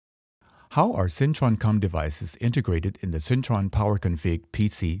How are SENTRON COM devices integrated in the SENTRON powerconfig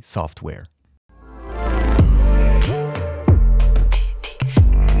PC software?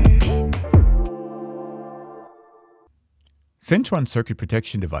 SENTRON circuit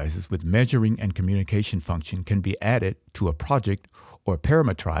protection devices with measuring and communication function can be added to a project or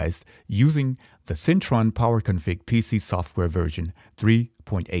parameterized using the SENTRON powerconfig PC software version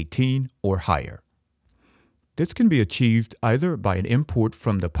 3.18 or higher. This can be achieved either by an import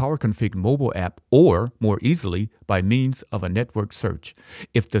from the powerconfig mobile app or, more easily, by means of a network search.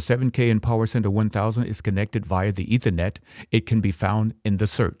 If the 7K in Power Center 1000 is connected via the Ethernet, it can be found in the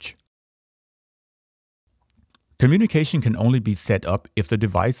search. Communication can only be set up if the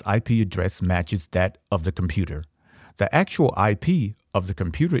device IP address matches that of the computer. The actual IP of the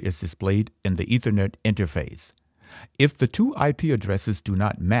computer is displayed in the Ethernet interface. If the two IP addresses do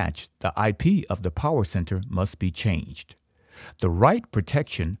not match, the IP of the power center must be changed. The write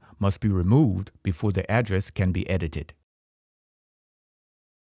protection must be removed before the address can be edited.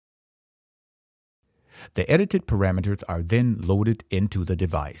 The edited parameters are then loaded into the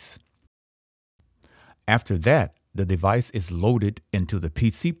device. After that, the device is loaded into the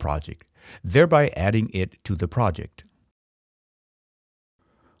PC project, thereby adding it to the project.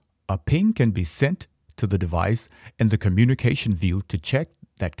 A ping can be sent to the device in the communication view to check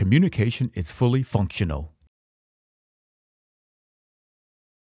that communication is fully functional.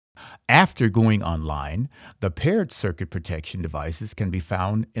 After going online, the paired circuit protection devices can be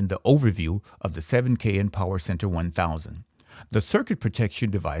found in the overview of the 7K in Power Center 1000. The circuit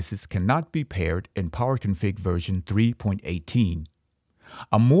protection devices cannot be paired in powerconfig version 3.18.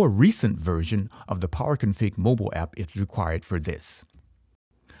 A more recent version of the powerconfig mobile app is required for this.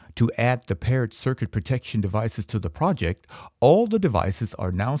 To add the paired circuit protection devices to the project, all the devices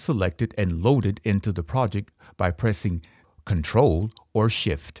are now selected and loaded into the project by pressing Ctrl or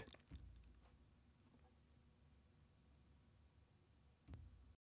Shift.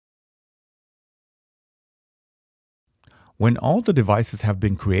 When all the devices have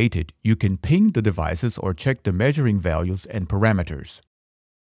been created, you can ping the devices or check the measuring values and parameters.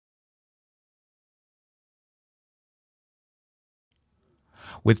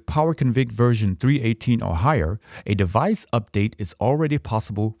 With powerconfig version 3.18 or higher, a device update is already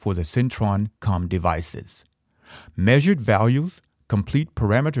possible for the SENTRON COM devices. Measured values, complete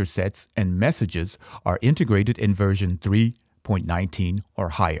parameter sets, and messages are integrated in version 3.19 or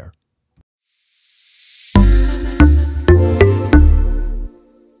higher.